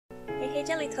hey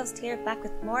Jelly Toast here, back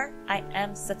with more. I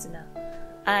am Setsuna.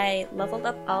 I leveled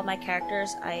up all my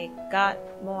characters. I got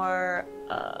more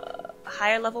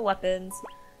higher level weapons.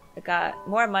 I got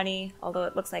more money, although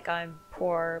it looks like I'm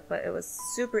poor, but it was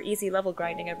super easy level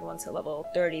grinding everyone to level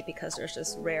 30 because there's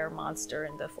this rare monster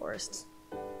in the forest.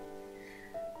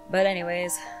 But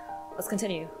anyways, let's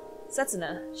continue.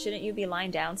 Setsuna, shouldn't you be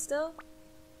lying down still?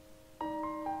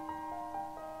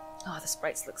 Oh, the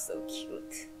sprites look so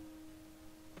cute.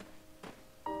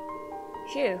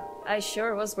 Phew, I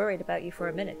sure was worried about you for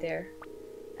a minute there.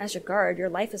 As your guard, your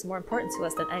life is more important to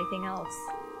us than anything else,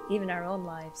 even our own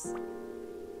lives.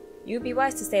 You'd be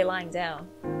wise to stay lying down.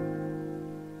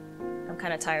 I'm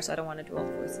kinda tired, so I don't want to do all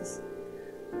the voices.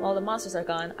 While the monsters are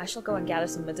gone, I shall go and gather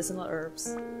some medicinal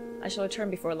herbs. I shall return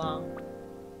before long.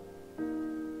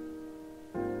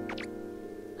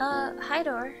 Hi,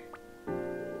 Dor.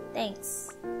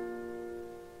 Thanks.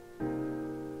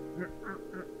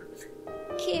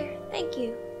 Here, thank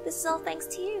you. This is all thanks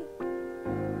to you.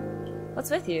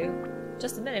 What's with you?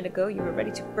 Just a minute ago, you were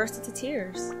ready to burst into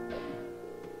tears.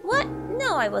 What?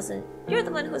 No, I wasn't. You're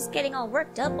the one who was getting all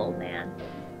worked up, old man.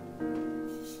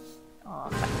 Aw.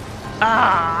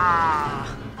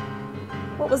 Ah!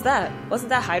 What was that? Wasn't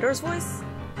that Hydor's voice?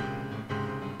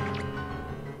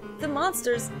 The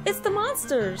monsters! It's the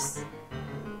monsters!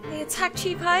 They attacked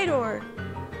Chief Hydor!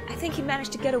 I think he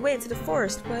managed to get away into the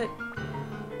forest, but...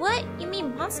 What? You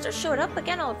mean monsters showed up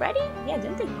again already? Yeah,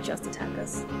 didn't they just attack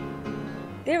us?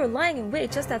 They were lying in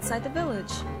wait just outside the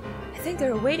village. I think they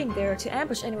were waiting there to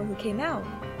ambush anyone who came out.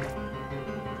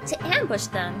 To ambush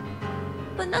them?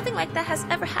 But nothing like that has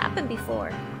ever happened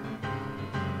before.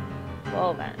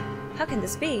 Well then, how can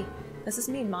this be? Does this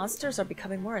mean monsters are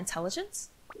becoming more intelligent?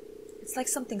 It's like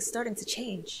something's starting to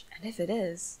change, and if it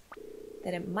is,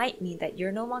 then it might mean that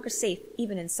you're no longer safe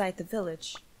even inside the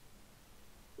village.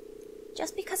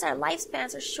 Just because our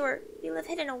lifespans are short, we live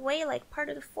hidden away like part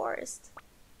of the forest.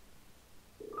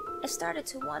 I started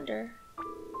to wonder,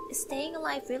 is staying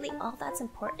alive really all that's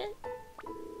important?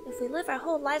 If we live our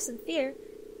whole lives in fear,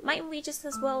 mightn't we just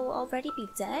as well already be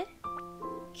dead?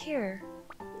 Kier.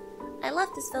 I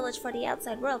left this village for the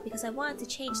outside world because I wanted to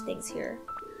change things here.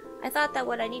 I thought that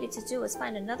what I needed to do was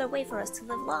find another way for us to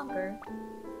live longer.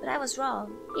 But I was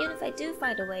wrong. Even if I do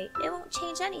find a way, it won't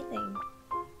change anything.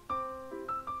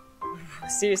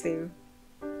 Seriously,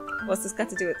 what's this got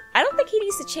to do with... I don't think he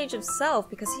needs to change himself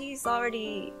because he's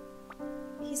already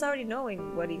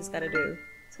knowing what he's got to do.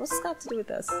 So what's this got to do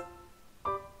with us?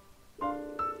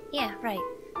 Yeah, right.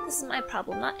 This is my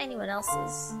problem, not anyone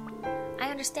else's. I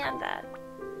understand that.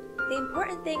 The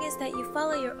important thing is that you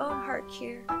follow your own heart,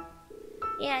 Kier.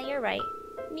 Yeah, you're right.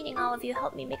 Meaning all of you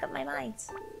helped me make up my mind.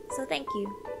 So thank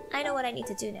you. I know what I need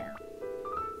to do now.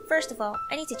 First of all,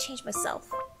 I need to change myself.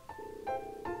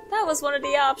 That was one of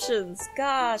the options!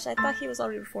 Gosh, I thought he was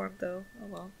already reformed though. Oh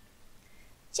well.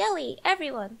 Jelly,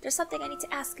 everyone, there's something I need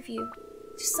to ask of you.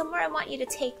 There's somewhere I want you to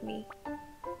take me.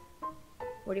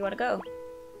 Where do you want to go?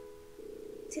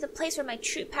 To the place where my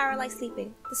true power lies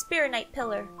sleeping, the Spirit Knight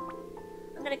Pillar.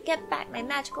 I'm gonna get back my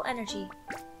magical energy.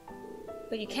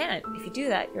 But you can't. If you do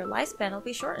that, your lifespan will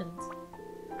be shortened.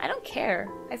 I don't care.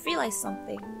 I've realized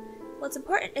something. What's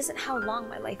important isn't how long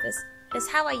my life is, it's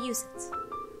how I use it.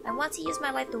 I want to use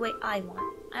my life the way I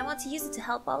want. I want to use it to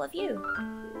help all of you.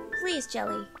 Please,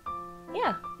 Jelly.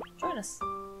 Yeah, join us.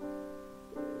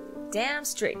 Damn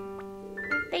straight.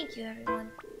 Thank you,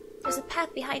 everyone. There's a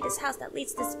path behind this house that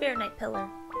leads to the Spirit Knight Pillar.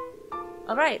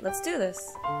 Alright, let's do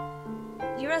this.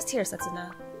 You rest here,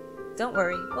 Setsuna. Don't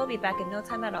worry, we'll be back in no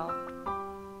time at all.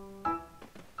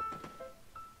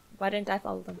 Why didn't I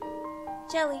follow them?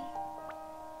 Jelly.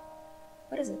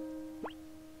 What is it?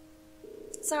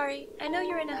 Sorry, I know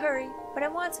you're in a hurry, but I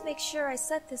wanted to make sure I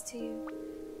said this to you.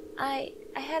 I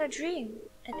had a dream,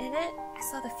 and in it, I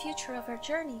saw the future of our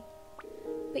journey.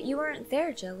 But you weren't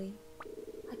there, Jelly.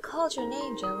 I called your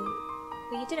name, Jelly,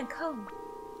 but you didn't come.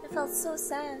 I felt so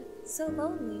sad, so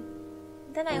lonely.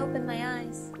 And then I opened my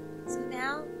eyes. So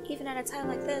now, even at a time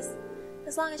like this,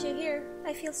 as long as you're here,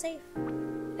 I feel safe.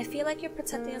 I feel like you're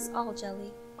protecting us all,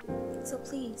 Jelly. So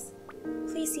please,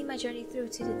 please see my journey through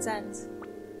to its end.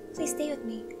 Please stay with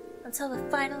me until the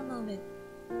final moment.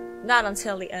 Not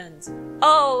until the end.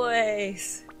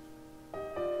 Always!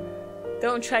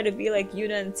 Don't try to be like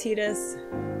Yuna and Tidus.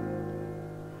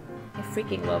 I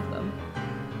freaking love them.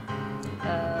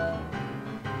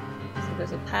 So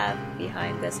there's a path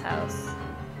behind this house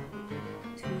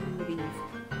to leave.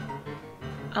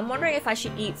 I'm wondering if I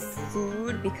should eat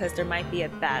food because there might be a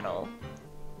battle.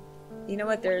 You know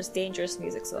what? There's dangerous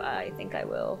music, so I think I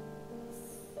will.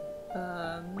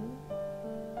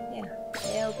 Yeah.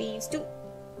 Kale bean stew.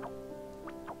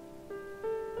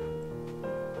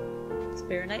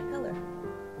 Spirit pillar.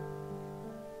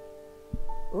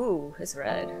 Ooh, it's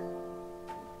red.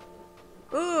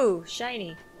 Ooh,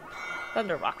 shiny.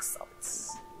 Thunder rock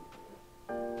salts.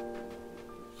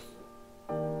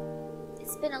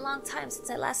 It's been a long time since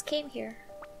I last came here.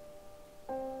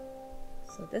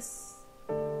 So is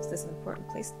this an important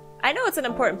place? I know it's an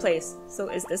important place. So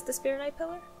is this the Spirit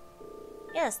pillar?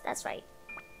 Yes, that's right.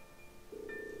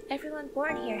 Everyone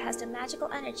born here has the magical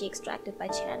energy extracted by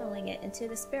channeling it into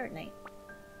the Spirit Knight.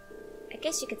 I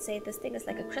guess you could say this thing is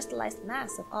like a crystallized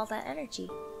mass of all that energy.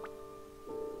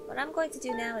 What I'm going to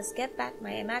do now is get back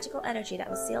my magical energy that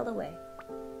was sealed away.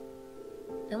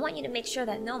 I want you to make sure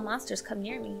that no monsters come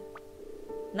near me.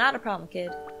 Not a problem,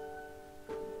 kid.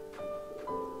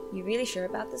 You really sure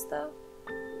about this, though?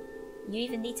 You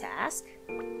even need to ask?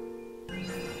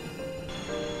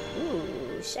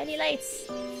 Ooh, shiny lights.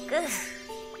 Ugh.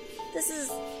 This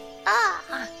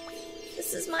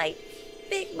is my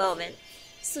big moment.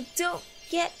 So don't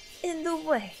get in the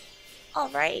way.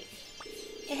 Alright?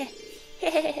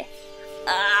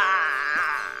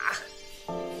 Ah!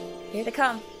 Here they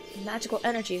come. Magical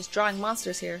energy is drawing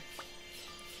monsters here.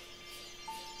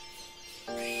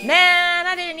 Man,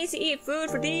 I didn't need to eat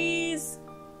food for these.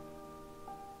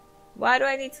 Why do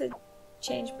I need to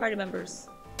change party members?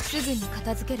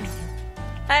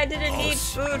 I didn't need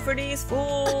food for these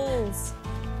fools.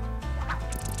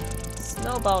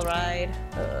 Snowball ride.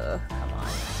 Come on.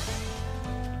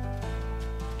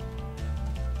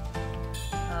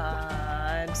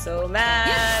 I'm so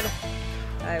mad.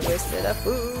 I wasted a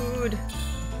food.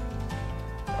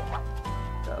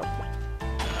 Go.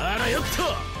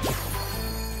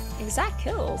 Exact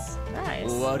kills.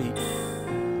 Nice.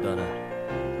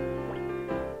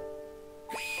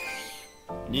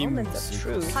 Moment of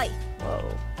truth.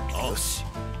 Whoa.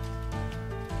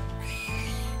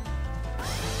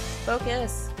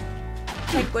 Focus.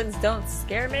 Penguins don't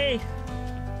scare me.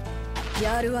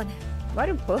 Why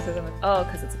do both of them? Oh,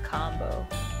 because it's a combo.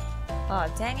 Oh,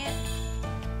 dang it.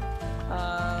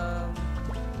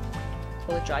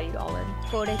 Will it draw you all in?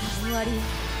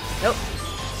 Nope.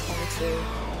 Only two.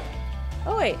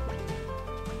 Oh wait.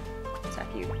 Attack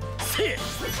you.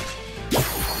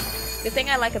 The thing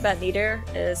I like about Nieder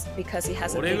is because he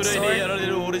has a big sword,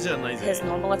 his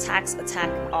normal attacks attack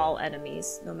all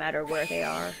enemies, no matter where they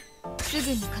are.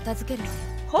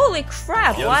 Holy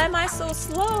crap, why am I so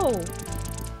slow?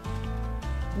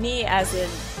 Me as in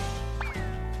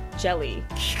jelly.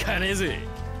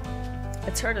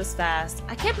 Eterna's fast.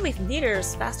 I can't believe Nieder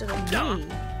is faster than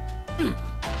me.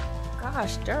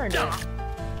 Gosh darn it. Ugh.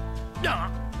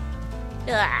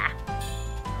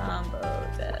 Combo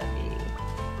Debbie.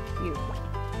 You.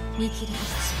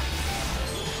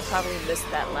 Probably missed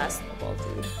that last snowball,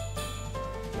 dude.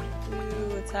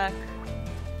 Ooh, attack.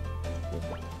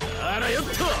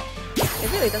 It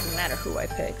really doesn't matter who I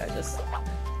pick, I just...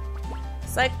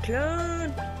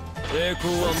 Cyclone!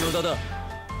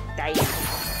 Die.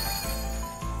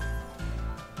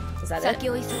 Is that it?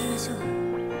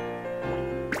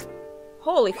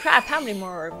 Holy crap, how many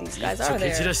more of these guys are there?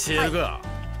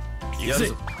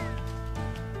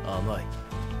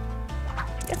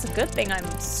 It's a good thing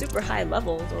I'm super high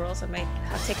leveled, or else I might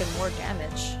have taken more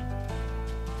damage.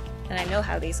 And I know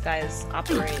how these guys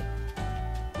operate.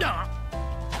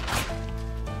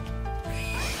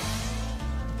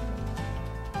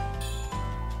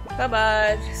 Come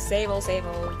on, same old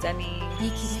Demi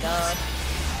stuff.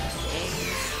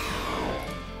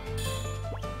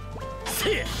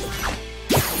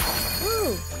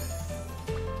 Woo!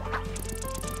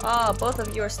 Oh, both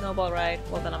of you are snowball ride.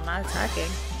 Well, then I'm not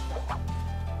attacking.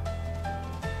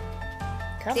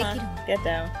 Come on, get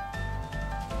down.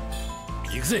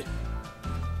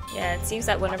 Yeah, it seems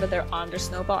that whenever they're on their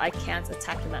snowball, I can't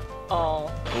attack them at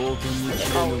all.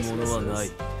 It always misses. I'm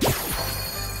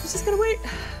just gonna wait.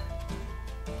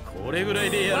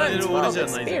 112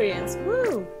 experience.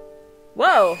 Woo!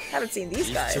 Whoa! Haven't seen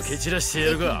these guys.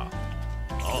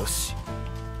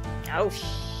 Oh.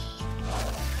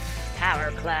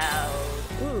 Power cloud.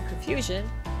 Ooh, confusion.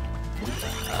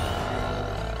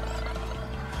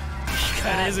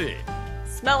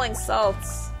 Smelling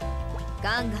salts. I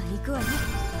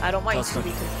don't want you to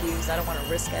be confused. I don't want to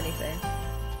risk anything.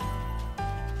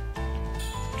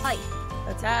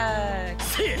 Attack.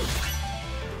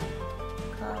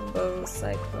 Combo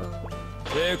cyclone.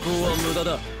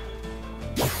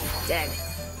 Dang it.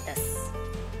 Yes.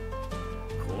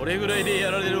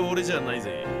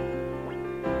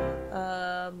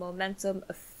 Momentum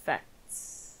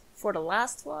effects. For the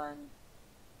last one?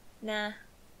 Nah.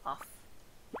 Off.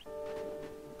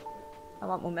 I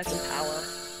want momentum power.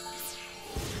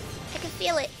 I can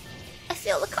feel it. I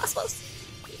feel the cosmos.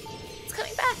 It's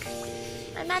coming back!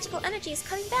 My magical energy is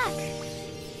coming back!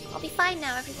 I'll be fine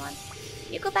now, everyone.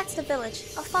 You go back to the village.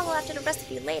 I'll follow after the rest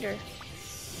of you later.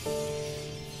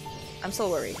 I'm so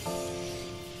worried.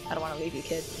 I don't want to leave you,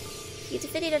 kid. You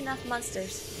defeated enough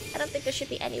monsters. I don't think there should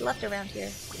be any left around here.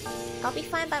 I'll be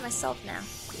fine by myself now.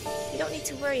 You don't need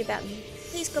to worry about me.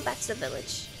 Please go back to the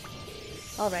village.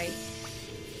 Alright.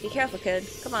 Be careful, kid.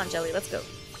 Come on, Jelly, let's go.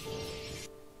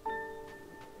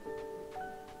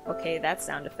 Okay, that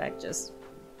sound effect just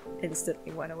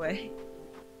instantly went away.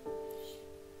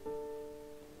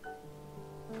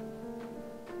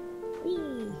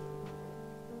 Whee!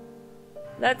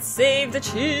 Let's save the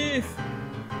chief!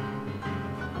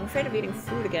 I'm afraid of eating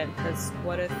food again, because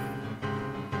what if...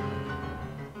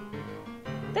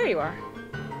 There you are.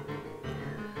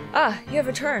 Ah, you have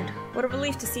returned. What a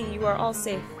relief to see you are all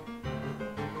safe.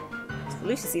 It's a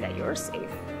relief to see that you're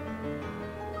safe.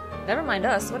 Never mind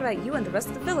us, what about you and the rest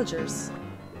of the villagers?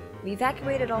 We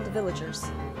evacuated all the villagers.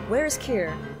 Where is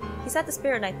Kier? He's at the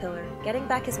Spirit Knight Pillar, getting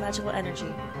back his magical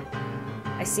energy.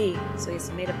 I see, so he's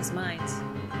made up his mind.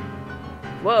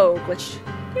 Whoa, Glitch.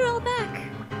 You're all back!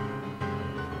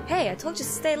 Hey, I told you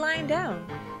to stay lying down.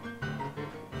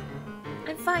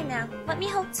 I'm fine now. Let me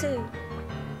help too.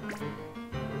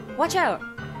 Watch out!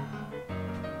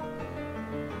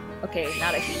 Okay,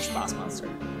 not a huge boss monster.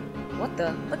 What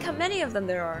the? Look how many of them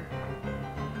there are.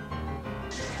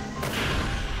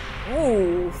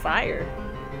 Ooh, fire.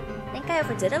 Think I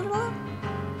overdid it a little?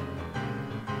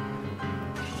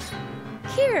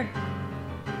 Here!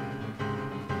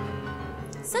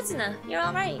 Setsuna, you're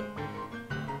alright.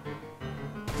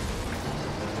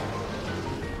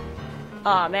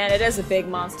 Aw, man, it is a big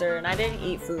monster, and I didn't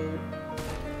eat food.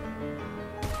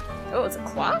 Oh, it's a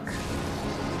clock?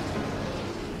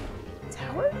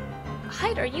 Tower?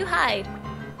 Hide or you hide.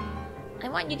 I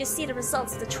want you to see the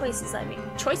results of the choice I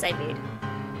made.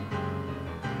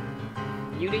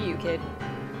 You do you, kid.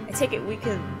 I take it we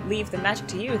could leave the magic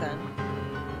to you, then.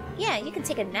 Yeah, you can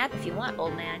take a nap if you want,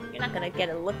 old man. You're not gonna get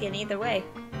a look in either way.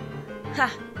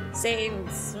 Ha! Same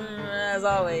as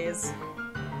always.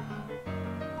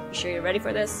 You sure you're ready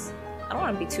for this? I don't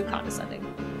want to be too condescending.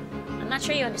 I'm not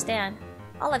sure you understand.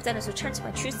 All I've done is return to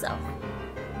my true self.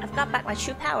 I've got back my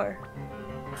true power.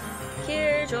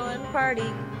 Here, join the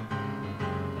party.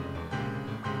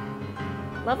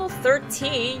 Level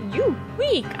 13? You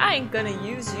weak! I ain't gonna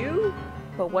use you.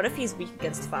 But what if he's weak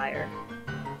against fire?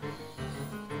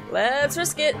 Let's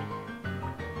risk it.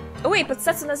 Oh wait, but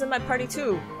Setsuna's in my party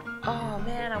too. Oh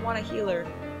man, I want a healer.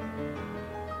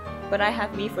 But I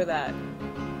have me for that.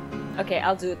 Okay,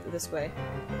 I'll do it this way.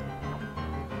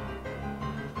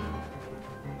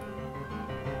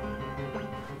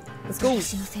 Let's go!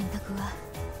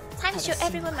 Time to show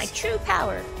everyone my true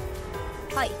power.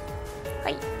 Hi.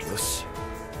 Hi.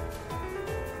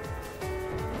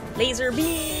 Laser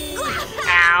beam!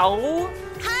 Ow!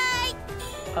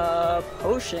 Hi!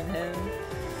 Potion him.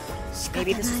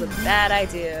 Maybe this was a bad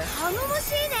idea.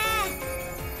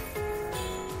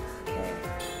 Okay.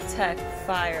 Tech,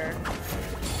 fire.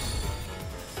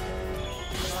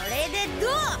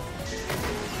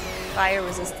 Fire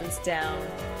resistance down.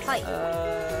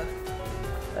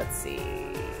 Let's see.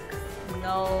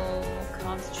 No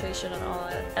concentration on all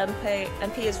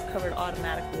MP is recovered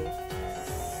automatically.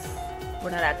 We're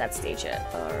not at that stage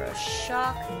yet.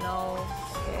 Shock, no.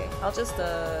 Okay, I'll just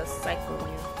cycle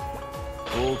you.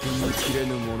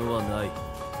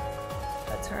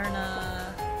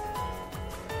 Eterna.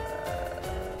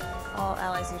 All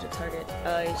allies need to target.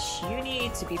 You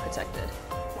need to be protected.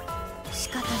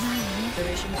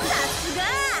 Duration.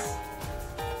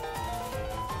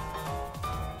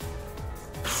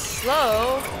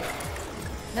 Slow.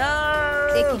 No.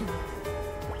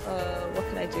 What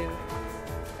can I do?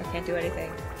 I can't do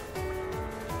anything.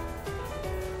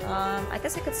 I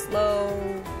guess I could slow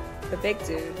the big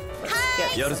dude.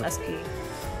 Let's get some SP.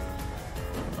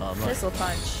 Missile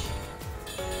punch.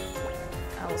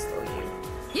 I will slow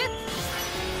you.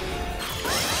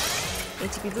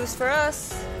 ATP boost for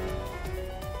us.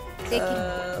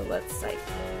 Let's like.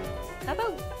 How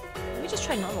about? Let me just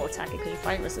try normal attacking because your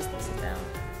fire resistance is down.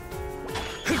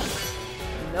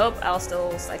 Nope, I'll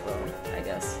still cyclone, I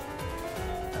guess.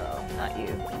 Oh, not you.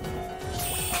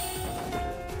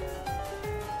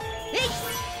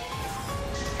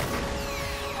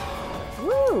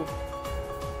 Woo!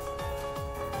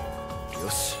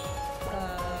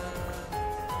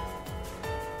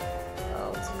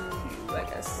 I'll do you, I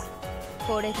guess.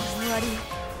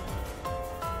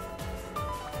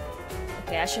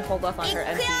 Okay, I should hold off on her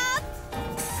MP.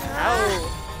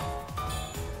 Ow!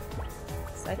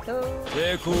 Psycho.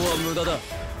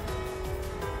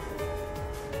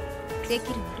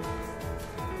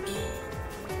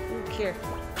 here.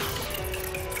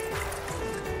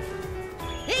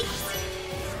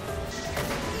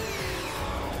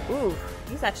 Ooh,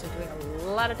 he's actually doing a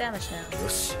lot of damage now.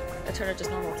 I turn it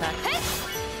just normal attack.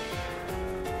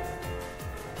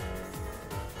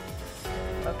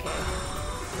 Okay.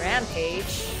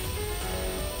 Rampage.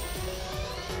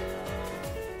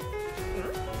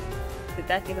 Did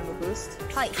that give him a boost?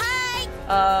 Hi.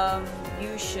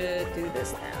 You should do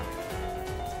this now.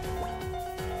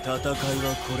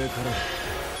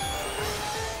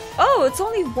 Oh, it's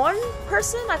only one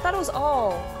person? I thought it was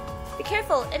all. Be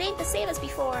careful, it ain't the same as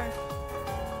before.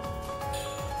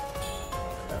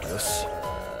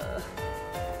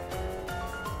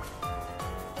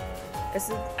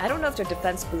 I don't know if their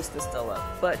defense boost is still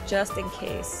up, but just in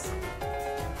case.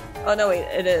 Oh no, wait,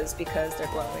 it is because they're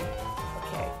glowing.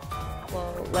 Okay.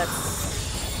 Well,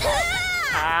 let's.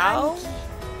 Ow!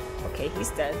 Okay, he's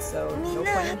dead, so no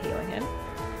point in healing him.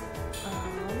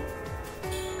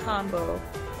 Combo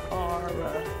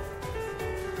aura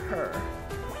her.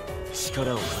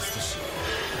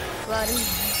 Bloody,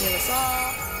 heal us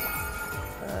all.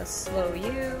 Slow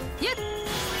you.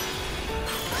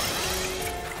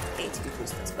 ATB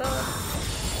boost us both.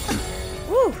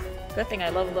 Woo! Good thing I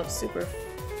leveled up super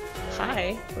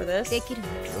high for this.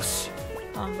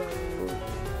 Combo.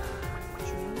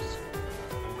 Choose.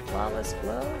 Flawless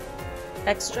blow.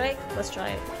 X strike. Let's try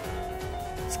it.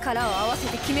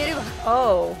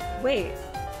 Oh, wait.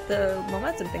 The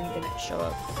momentum thing didn't show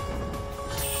up.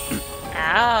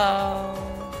 Ow.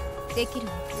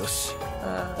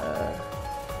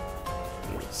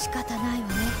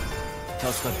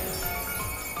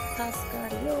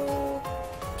 Tascario.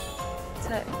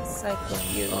 Cyclone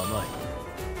you.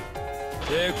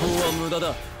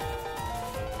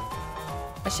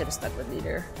 I should have stuck with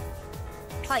leader.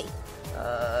 Hi.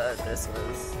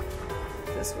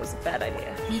 This was a bad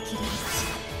idea.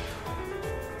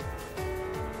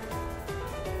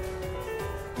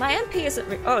 My MP isn't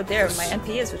oh there, my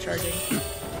MP is recharging.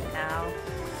 Ow.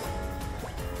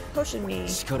 Potion me.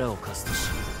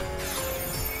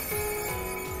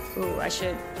 Ooh, I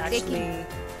should actually.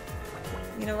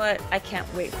 You know what? I can't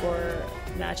wait for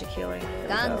magic healing.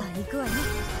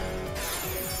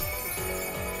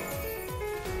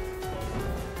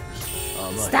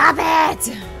 Stop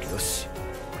it!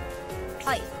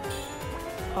 Hi.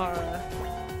 Aura.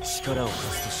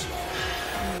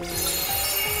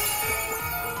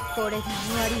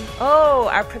 Oh,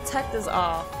 our protect is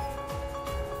off.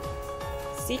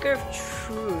 Seeker of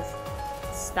truth.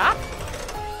 Stop?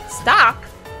 Stop?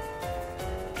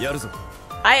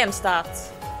 I am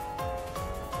stopped.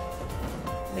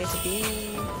 Laser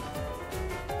beam.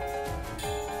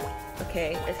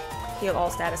 Okay, heal all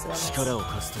status elements.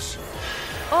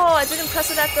 Oh, I didn't press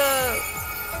it at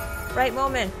the right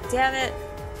moment. Damn it.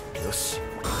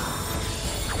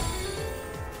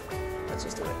 Let's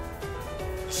just do it.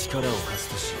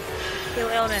 Heal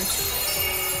elements.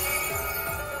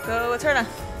 Go, Eterna.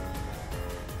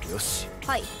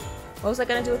 Hi. What was I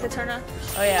gonna do with Eterna?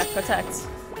 Oh yeah, protect.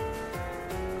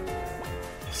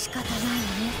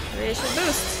 Radiation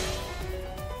boost.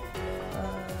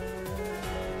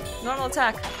 Normal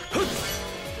attack.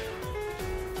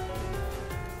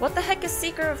 What the heck is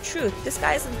Seeker of Truth? This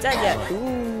guy isn't dead yet.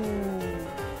 Ooh.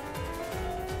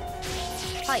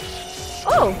 Hi.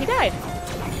 Oh, he died.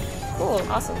 Cool,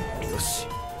 awesome.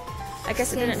 I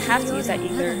guess I didn't have to use that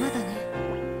either.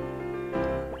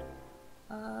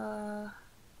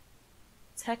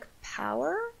 Tech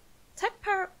power? Tech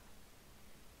power?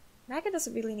 Naga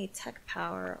doesn't really need tech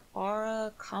power.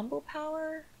 Aura combo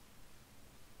power?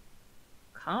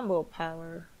 Combo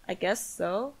power. I guess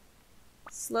so.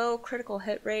 Slow critical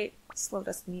hit rate. Slow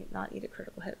does not need a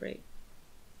critical hit rate.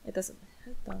 It doesn't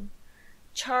hit them.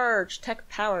 Charge. Tech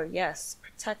power. Yes.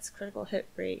 Protects critical hit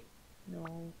rate.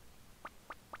 No.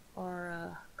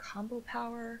 Aura combo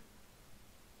power.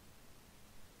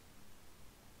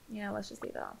 Yeah, let's just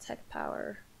leave that on tech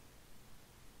power.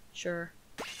 Sure.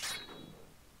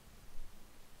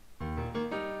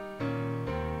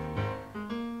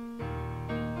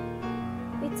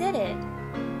 We did it!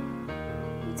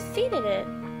 We defeated it!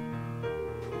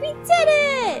 We did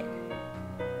it!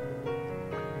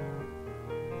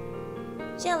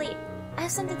 Jelly, I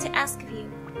have something to ask of you.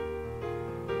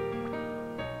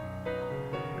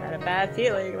 Got a bad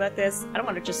feeling about this. I don't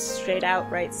want to just straight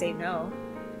outright say no.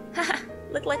 Haha,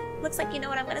 looks like you know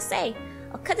what I'm gonna say.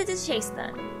 I'll cut to the chase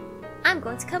then. I'm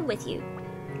going to come with you.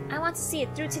 I want to see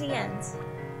it through to the end.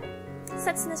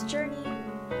 Setsuna's journey.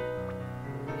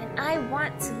 And I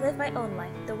want to live my own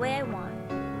life the way I want.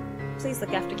 Please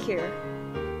look after Kira.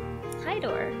 Hi,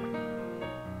 Dor.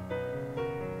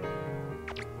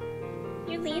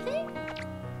 You're leaving?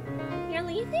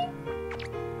 leaving?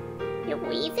 You're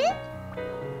leaving?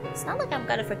 It's not like I'm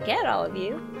gonna forget all of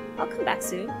you. I'll come back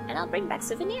soon, and I'll bring back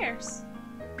souvenirs.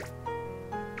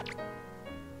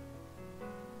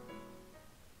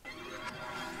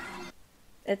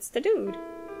 It's the dude.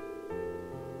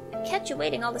 I kept you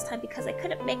waiting all this time because I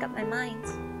couldn't make up my mind.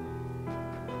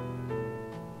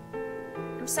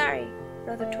 I'm sorry,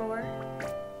 Brother Tor.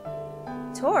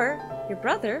 Tor? Your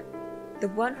brother? The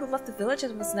one who left the village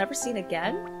and was never seen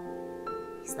again?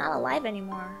 He's not alive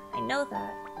anymore. I know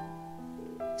that.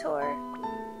 Tor,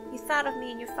 you thought of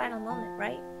me in your final moment,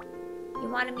 right? You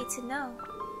wanted me to know.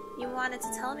 You wanted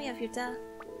to tell me of your death.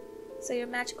 So your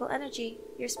magical energy,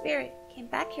 your spirit, came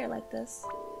back here like this.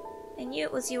 I knew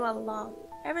it was you all along,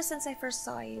 ever since I first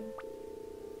saw you.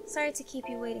 Sorry to keep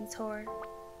you waiting, Tor.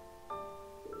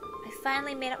 I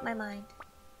finally made up my mind.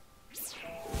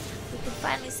 We can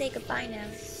finally say goodbye now.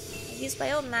 I've used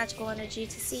my own magical energy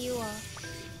to see you all.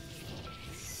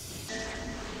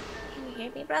 Can you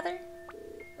hear me, brother?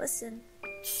 Listen.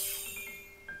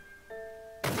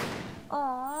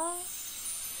 Aww.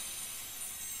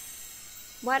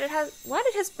 Why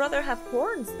did his brother have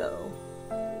horns, though?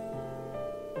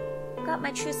 I've got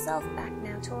my true self back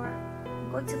now, Tor.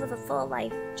 I'm going to live a full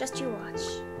life. Just you watch.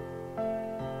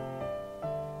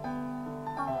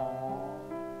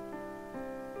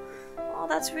 Oh,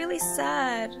 that's really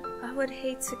sad. I would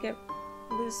hate to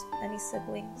lose any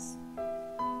siblings.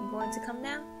 You going to come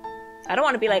now? I don't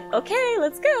want to be like, okay,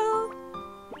 let's go.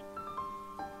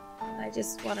 I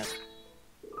just want to...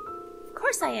 Of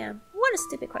course I am. What a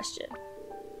stupid question.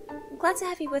 I'm glad to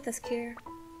have you with us, Kier.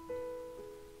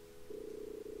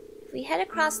 If we head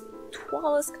across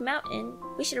Twalisk Mountain,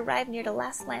 we should arrive near the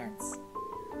last lands.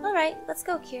 Alright, let's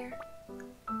go, Kier.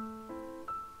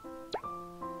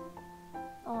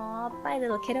 Aw, bye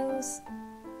little kiddos.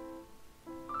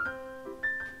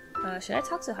 Should I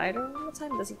talk to Hyder one more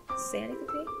time? Does he say anything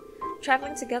to me?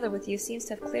 Traveling together with you seems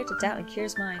to have cleared a doubt in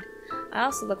Kier's mind. I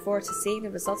also look forward to seeing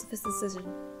the results of his decision.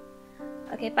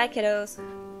 Okay, bye kiddos.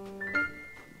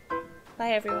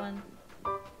 Bye everyone.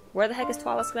 Where the heck is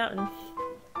Twalisk Mountain?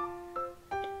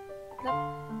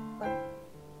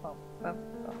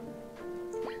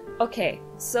 Okay,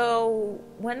 so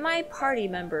when my party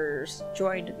members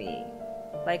joined me,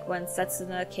 like when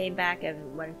Setsuna came back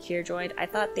and when Kier joined, I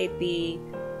thought they'd be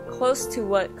close to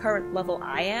what current level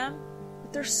I am,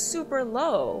 but they're super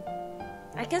low.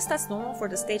 I guess that's normal for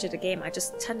the stage of the game. I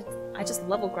just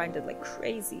level grinded like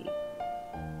crazy.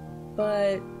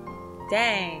 But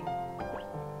dang,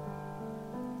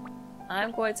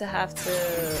 I'm going to have to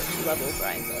level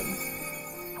grind them.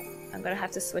 I'm gonna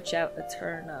have to switch out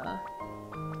Eterna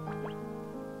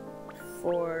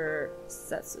for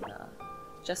Setsuna,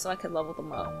 just so I can level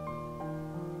them up.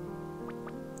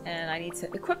 And I need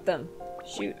to equip them.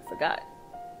 Shoot, I forgot.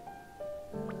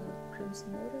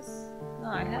 Crimson Lotus? No,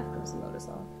 I have Crimson Lotus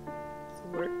on.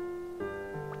 Sword.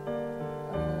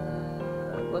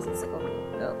 Wasn't sick of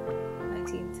it. No.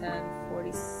 19, 10,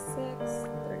 46,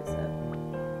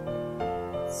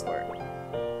 37. Sword.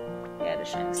 Yeah, the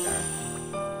Shining Star.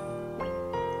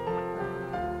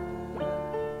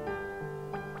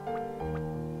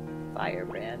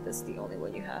 Firebrand is the only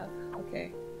one you have.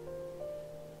 Okay.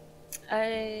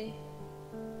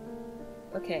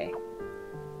 Okay.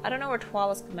 I don't know where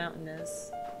Twalisk Mountain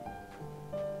is.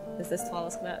 Is this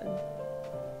Twalisk Mountain?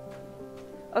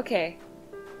 Okay.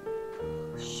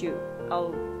 Shoot.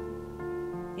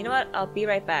 You know what? I'll be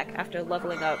right back after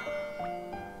leveling up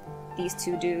these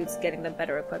two dudes, getting them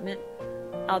better equipment.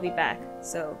 I'll be back.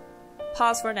 So,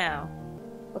 pause for now.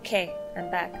 Okay, I'm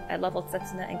back. I leveled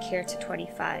Setsuna and Kier to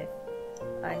 25.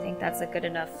 I think that's a good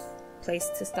enough place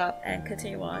to stop and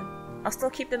continue on. I'll still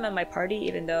keep them in my party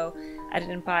even though I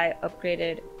didn't buy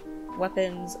upgraded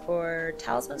weapons or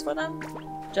talismans for them,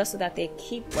 just so that they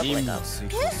keep leveling up.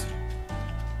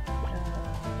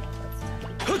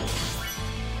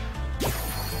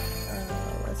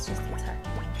 Let's just attack.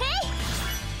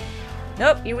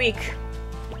 Nope, you're weak.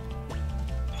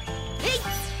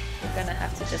 We're gonna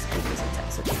have to just keep using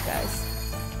attacks with you guys.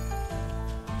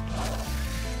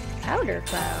 Powder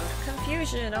Cloud.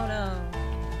 Confusion, oh no.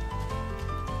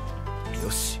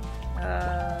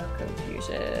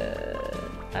 Confusion.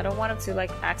 I don't want him to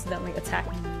like accidentally attack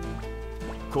me.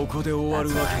 That's why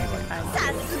I'm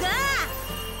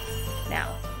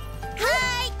now.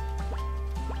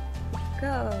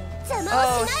 Go.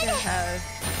 Oh, she didn't have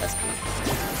SP.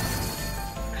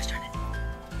 Gosh darn it.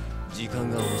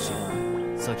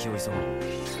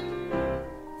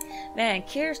 Man,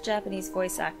 Kier's Japanese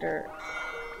voice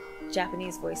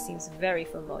seems very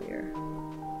familiar.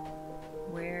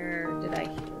 Where did I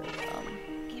hear it from?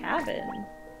 Cabin.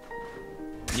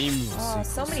 Oh,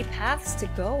 so many paths to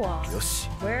go on.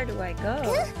 Where do I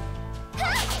go?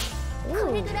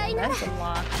 Ooh, momentum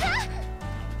lock.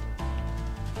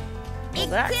 Well,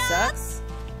 that sucks.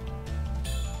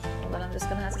 Well, then I'm just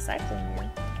gonna have to cycle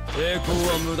here.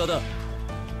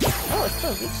 Oh, it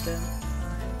still reached him.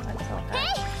 I just all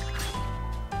that.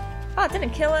 Oh, it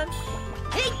didn't kill him.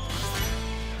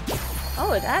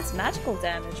 Oh, it adds magical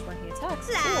damage when he attacks.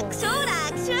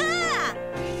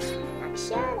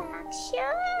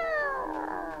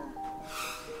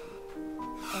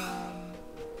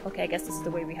 Okay, I guess this is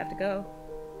the way we have to go.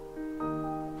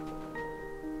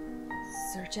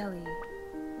 Sir Jelly.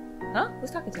 Huh?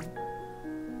 Who's talking to me?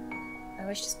 I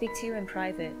wish to speak to you in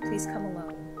private. Please come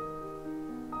alone.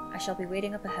 I shall be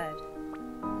waiting up ahead.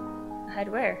 Ahead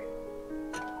where?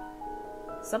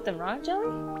 Something wrong, Jelly?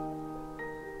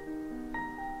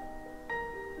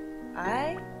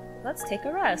 Let's take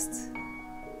a rest.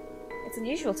 It's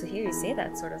unusual to hear you say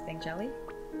that sort of thing, Jelly.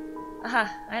 Aha,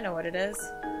 I know what it is.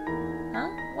 Huh?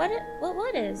 What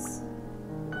is?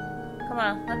 Come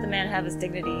on, let the man have his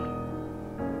dignity.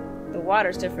 The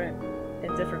water's different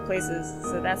in different places,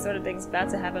 so that sort of thing's bound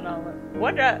to happen all.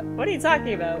 What are you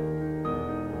talking about?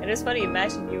 It is funny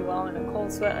imagining you all in a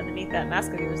cold sweat underneath that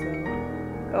mask of yours,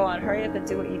 though. Go on, hurry up and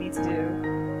do what you need to do.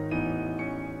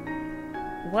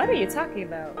 What are you talking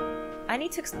about? I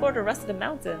need to explore the rest of the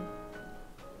mountain.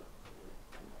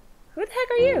 Who the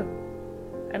heck are you?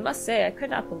 I must say, I could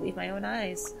not believe my own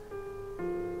eyes.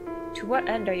 To what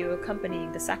end are you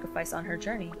accompanying the sacrifice on her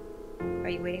journey? Are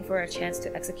you waiting for a chance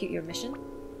to execute your mission?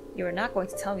 You are not going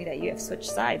to tell me that you have switched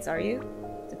sides, are you?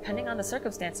 Depending on the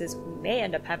circumstances, we may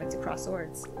end up having to cross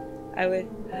swords. I would...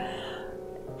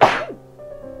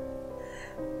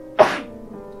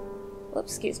 Oops,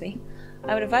 excuse me.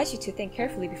 I would advise you to think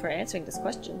carefully before answering this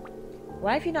question.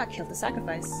 Why have you not killed the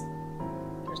sacrifice?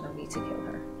 There's no need to kill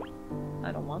her.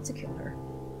 I don't want to kill her.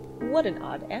 What an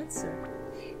odd answer.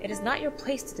 It is not your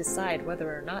place to decide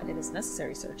whether or not it is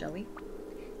necessary, Sir Jelly.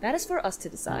 That is for us to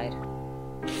decide.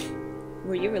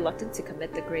 Were you reluctant to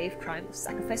commit the grave crime of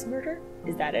sacrifice murder?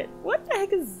 Is that it? What the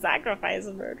heck is sacrifice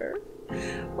murder?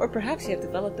 Or perhaps you have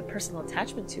developed a personal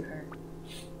attachment to her.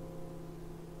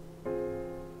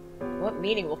 What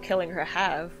meaning will killing her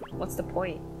have? What's the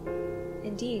point?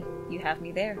 Indeed, you have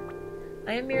me there.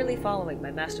 I am merely following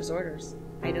my master's orders.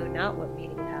 I know not what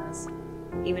meaning it has.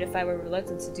 Even if I were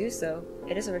reluctant to do so,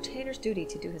 it is a retainer's duty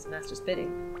to do his master's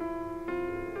bidding.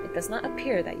 It does not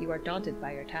appear that you are daunted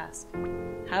by your task.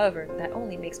 However, that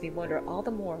only makes me wonder all the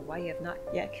more why you have not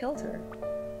yet killed her.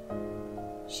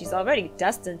 She's already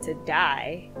destined to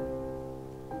die.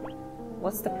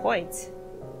 What's the point?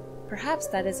 Perhaps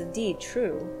that is indeed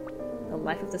true. The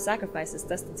life of the sacrifice is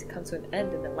destined to come to an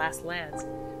end in the last lands.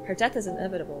 Her death is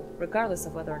inevitable, regardless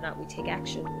of whether or not we take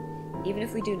action. Even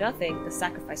if we do nothing, the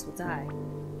sacrifice will die.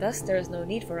 Thus, there is no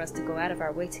need for us to go out of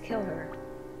our way to kill her.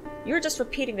 You're just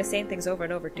repeating the same things over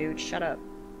and over, dude. Shut up.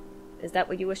 Is that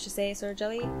what you wish to say, Sir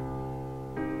Jelly?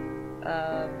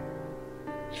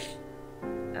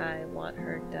 I want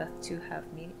her death to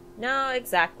have meaning. No,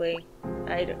 exactly.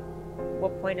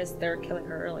 What point is there killing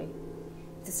her early?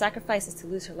 If the sacrifice is to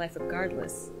lose her life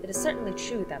regardless, it is certainly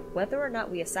true that whether or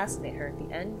not we assassinate her,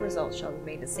 the end result shall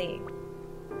remain the same.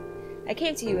 I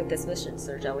came to you with this mission,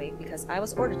 Sir Jelly, because I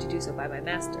was ordered to do so by my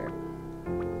master.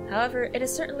 However, it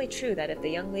is certainly true that if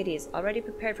the young lady is already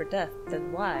prepared for death,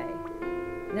 then why?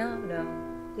 No,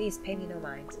 please pay me no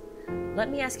mind.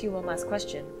 Let me ask you one last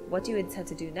question. What do you intend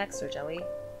to do next, Sir Jelly?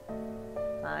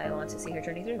 I want to see her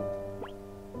journey through.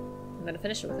 I'm going to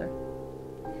finish it with her.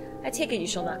 I take it you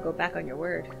shall not go back on your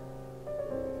word.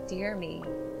 Dear me,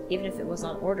 even if it was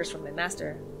on orders from my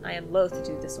master, I am loath to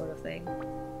do this sort of thing.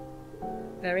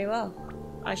 Very well.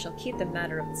 I shall keep the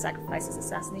matter of the sacrifice's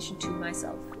assassination to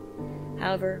myself.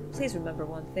 However, please remember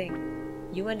one thing.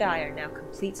 You and I are now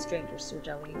complete strangers, Sir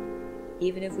Jelly.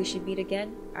 Even if we should meet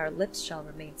again, our lips shall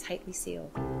remain tightly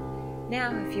sealed.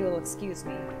 Now, if you will excuse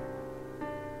me.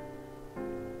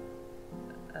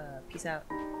 Peace out.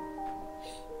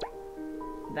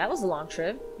 That was a long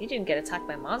trip. You didn't get attacked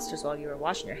by monsters while you were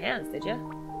washing your hands, did you?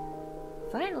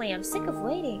 Finally, I'm sick of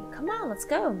waiting. Come on, let's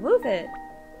go. Move it.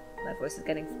 My voice is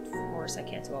getting hoarse. I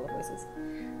can't do all the voices.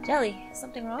 Jelly, is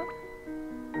something wrong?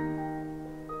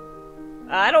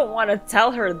 I don't want to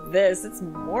tell her this. It's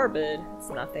morbid. It's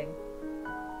nothing.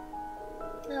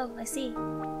 Oh, I see.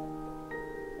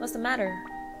 What's the matter?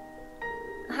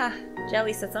 Aha,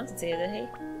 Jelly said something to you, did he?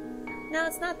 No,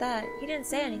 it's not that. He didn't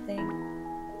say anything.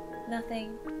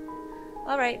 Nothing.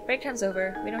 Alright, break time's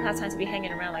over. We don't have time to be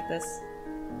hanging around like this.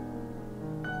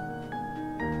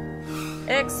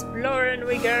 Exploring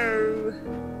we go!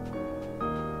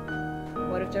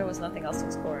 What if there was nothing else to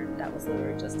explore and that was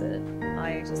literally just it?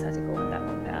 I just had to go on that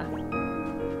one path.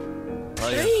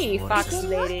 3 fox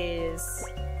ladies!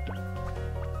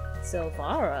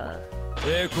 Silvara.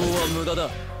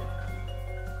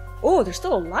 Oh, they're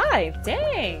still alive!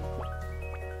 Dang!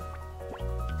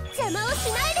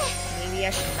 Maybe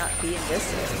I should not be in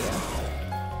this area.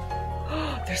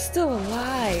 They're still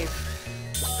alive!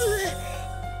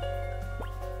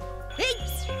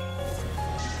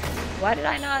 Why did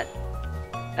I not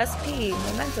SP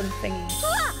momentum thingy?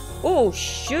 Oh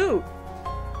shoot!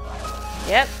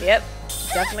 Yep,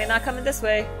 definitely not coming this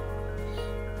way.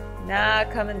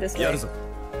 Not coming this way.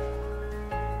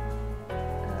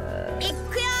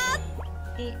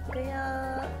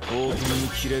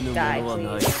 Die,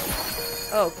 please.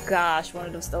 Oh gosh, one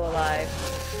of them's still alive.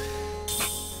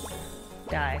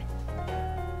 Die.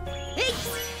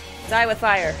 Die with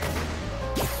fire.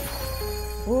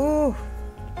 Ooh.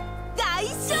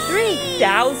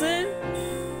 3,000?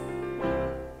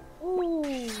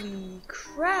 Holy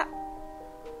crap.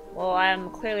 Well, I'm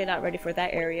clearly not ready for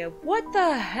that area. What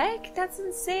the heck? That's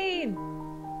insane.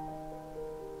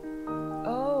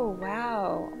 Oh,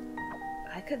 wow.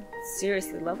 I could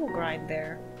seriously level grind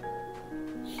there.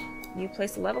 New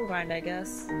place to level grind, I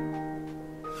guess.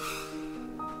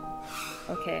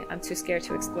 Okay, I'm too scared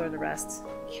to explore the rest.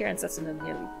 Kira and Setsuna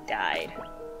nearly died.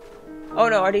 Oh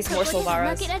no, are these more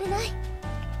Silvaras?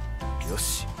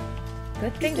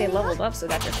 Good thing they leveled up so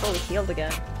that they're fully healed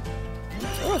again.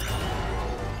 Ooh.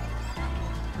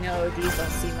 No, these don't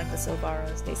seem like the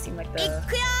Silvaras. They seem like the...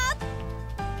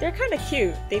 They're kinda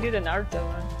cute. They do the Naruto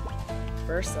one.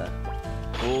 Versa.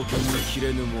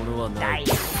 Die.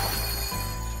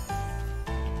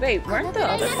 Wait, weren't the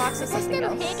other foxes something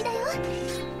else?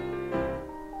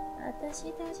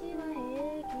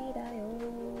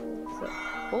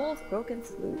 Old broken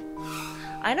flute.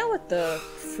 I know what the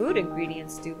food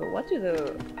ingredients do, but what do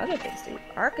the other things do?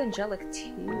 Archangelic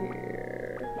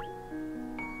tear.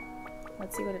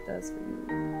 Let's see what it does for you.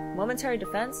 Momentary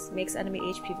defense makes enemy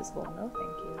HP visible. No,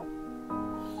 thank you.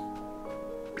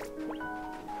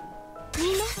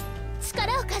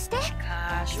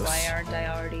 Gosh, why aren't I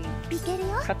already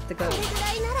prepped to go?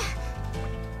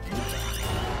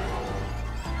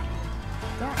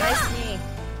 Don't ice me!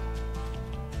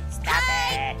 Stop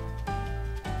it!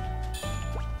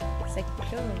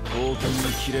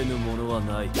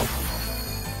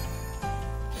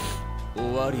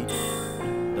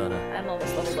 I'm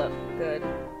almost leveled up. Good.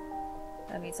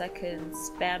 That means I can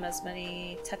spam as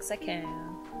many texts I can.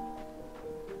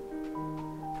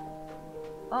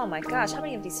 Oh my gosh, how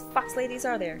many of these fox ladies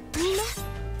are there?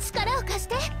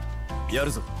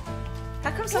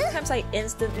 How come sometimes I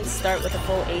instantly start with a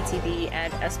full ATB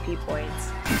and SP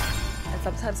points, and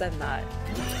sometimes I'm not?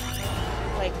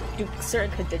 Like, do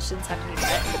certain conditions have to be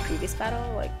met in the previous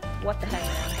battle? Like, what the heck,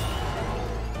 man?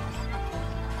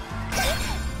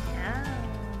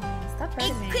 Ow, stop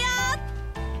hurting me.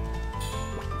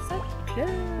 So close.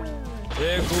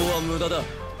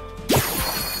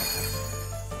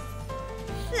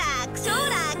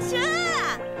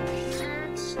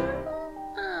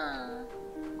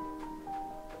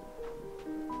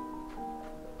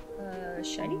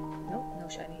 Shiny? Nope, no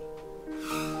shiny.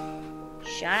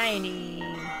 Shiny!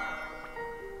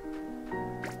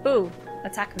 Ooh,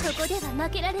 attack me.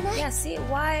 Yeah, see,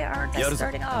 why aren't I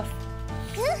starting off?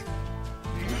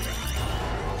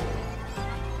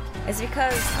 It's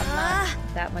because I'm not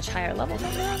that much higher level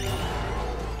than them.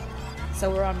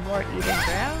 So we're on more even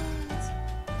ground.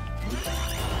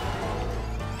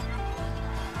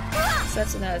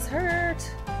 Setsuna is hurt.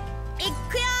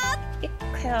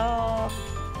 Ikkuyo.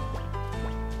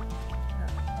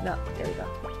 No, there we go.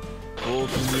 Oh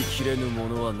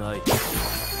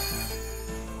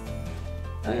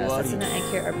no, Setsuna and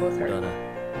Kira are both hurt.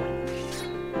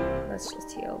 Let's just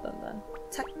heal them then.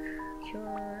 Attack,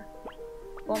 cure,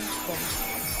 boom, boom.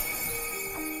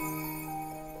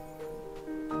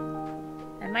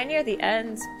 Am I near the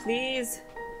end? Please?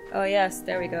 Oh yes,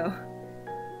 there we go.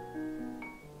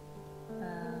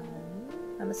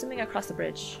 I'm assuming across the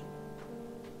bridge.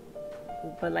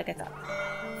 But like I thought.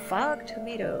 Fog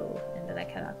tomato, and then I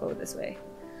cannot go this way.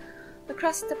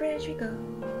 Across the bridge we go.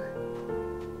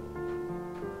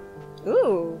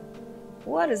 Ooh,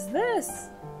 what is this?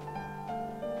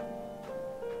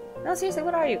 No, seriously,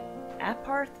 what are you?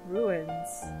 Aparth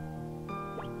Ruins.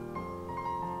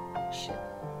 Shit.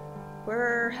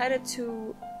 We're headed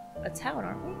to a town,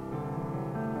 aren't we?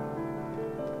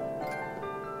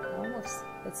 Almost.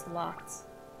 It's locked.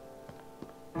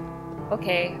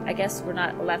 Okay, I guess we're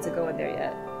not allowed to go in there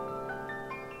yet.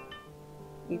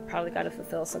 We probably gotta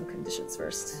fulfill some conditions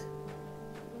first.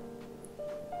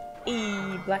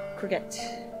 Black cricket.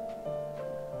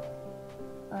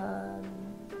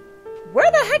 Where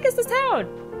the heck is this town?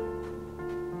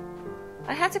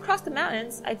 I had to cross the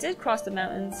mountains. I did cross the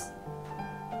mountains.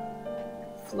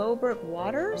 Flowberg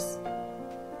Waters?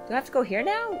 Do I have to go here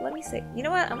now? Let me see. You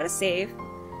know what? I'm gonna save.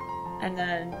 And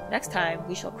then next time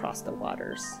we shall cross the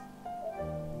waters.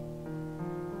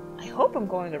 I hope I'm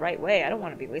going the right way. I don't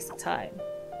want to be wasting time.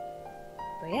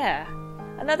 But yeah.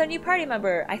 Another new party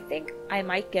member. I think I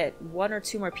might get 1 or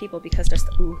 2 more people because there's...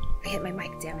 Ooh, I hit my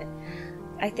mic, damn it.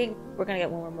 I think we're gonna get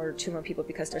 1 or 2 more people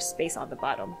because there's space on the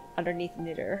bottom, underneath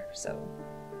Knitter, so...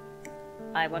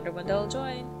 I wonder when they'll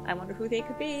join. I wonder who they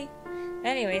could be.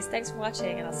 Anyways, thanks for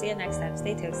watching, and I'll see you next time.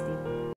 Stay toasty.